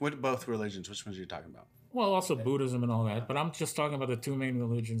 What both religions? Which ones are you talking about? Well, also Buddhism and all that. But I'm just talking about the two main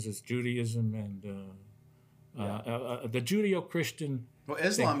religions: is Judaism and the Judeo-Christian. Well,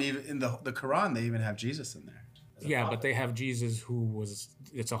 Islam, even in the Quran, they even have Jesus in there. Yeah, but they have Jesus, who was.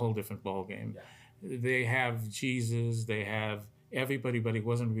 It's a whole different ballgame. Yeah. They have Jesus. They have everybody, but he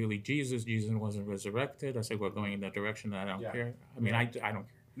wasn't really Jesus. Jesus wasn't resurrected. I say we're going in that direction. I don't care. I mean, I don't care.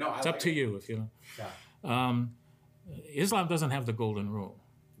 No, it's up to you if you know. Yeah. Islam doesn't have the Golden Rule.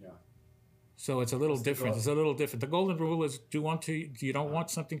 Yeah. So it's a little different. It's a little different. The Golden Rule is you don't want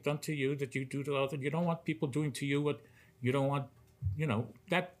something done to you that you do to others. You don't want people doing to you what you don't want.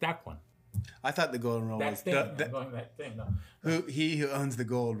 That one. I thought the Golden Rule was that thing. No. Who owns the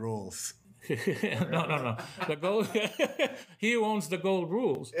gold rules. No. The gold. He who owns the gold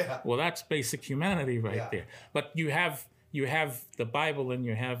rules. Yeah. Well, that's basic humanity right there. But you have the Bible and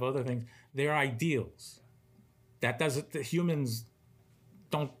you have other things. They're ideals. That doesn't. The humans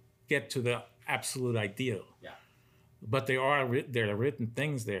don't get to the absolute ideal. Yeah. But there are written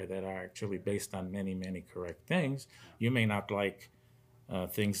things there that are actually based on many, many correct things. You may not like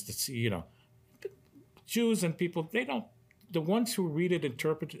things that Jews and people. They don't. The ones who read it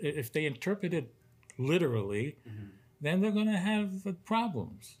if they interpret it literally, then they're going to have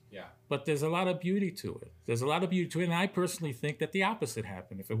problems. Yeah. But there's a lot of beauty to it. And I personally think that the opposite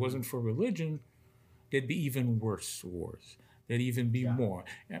happened. If it wasn't for religion, there'd be even worse wars. There'd even be more.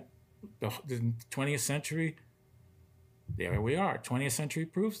 The 20th century, there we are. 20th century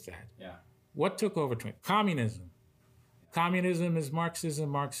proves that. Yeah. What took over? Communism. Communism is Marxism.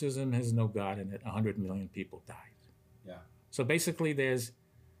 Marxism has no God in it. 100 million people died. Yeah. So basically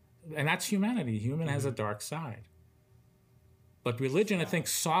and that's humanity. Human has a dark side. But religion, I think,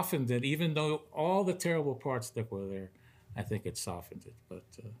 softened it, even though all the terrible parts that were there, I think it softened it. But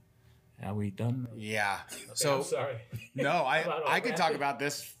are we done? Yeah. Okay, so I'm sorry. No, I could talk about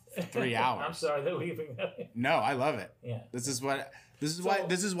this for 3 hours. I'm sorry that we even. No, I love it. Yeah. This is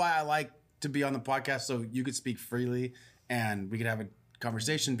why I like to be on the podcast, so you could speak freely and we could have a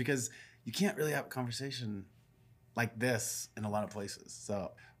conversation, because you can't really have a conversation like this in a lot of places.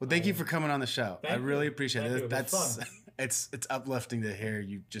 So, well, thank you for coming on the show. I really appreciate it. That's fun. it's uplifting to hear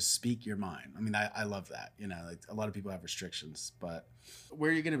you just speak your mind. I mean, I love that. You know, like a lot of people have restrictions, but where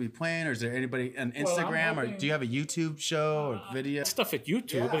are you going to be playing? Or is there anybody on Instagram, or do you have a YouTube show or video? Stuff at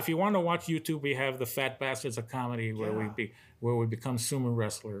YouTube, but if you want to watch YouTube, we have the Fat Bastards of Comedy, where we become sumo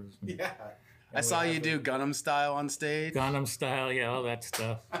wrestlers. Yeah, I saw you do Gundam style on stage. Gundam style, yeah, all that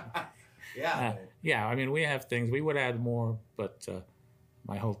stuff. Yeah. I mean, we have things. We would add more, but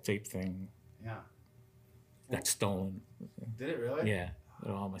my whole tape thing got stolen. Did it really? Yeah,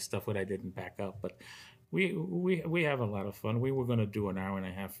 all my stuff what I didn't back up, but. We have a lot of fun. We were going to do an hour and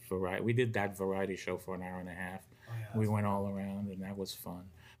a half variety. We did that variety show for an hour and a half. We went all around, and that was fun.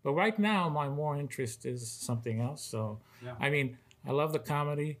 But right now, my more interest is something else. So, I mean, I love the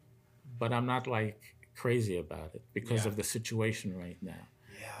comedy, but I'm not like crazy about it because of the situation right now.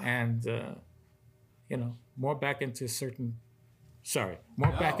 Yeah. And you know, more back into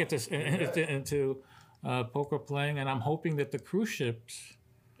poker playing, and I'm hoping that the cruise ships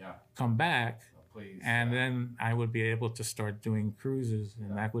come back. Please. And then I would be able to start doing cruises,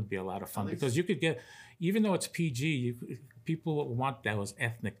 and that would be a lot of fun because you could get, even though it's PG, people want those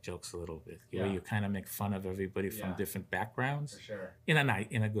ethnic jokes a little bit. Where you kind of make fun of everybody from different backgrounds. For sure. In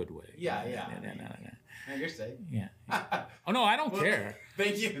a good way. Yeah. No, you're safe. Yeah. Oh no, I don't care.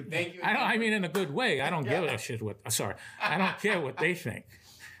 Thank you. I mean, in a good way. I don't give a shit what. Sorry, I don't care what they think.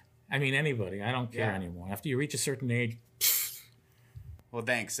 I mean, anybody. I don't care anymore. After you reach a certain age. Well,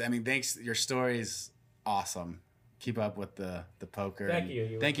 thanks. I mean, thanks. Your story's awesome. Keep up with the poker. Thank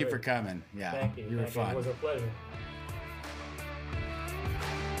you. Thank you for coming. Yeah. Thank you. You were fun. It was a pleasure.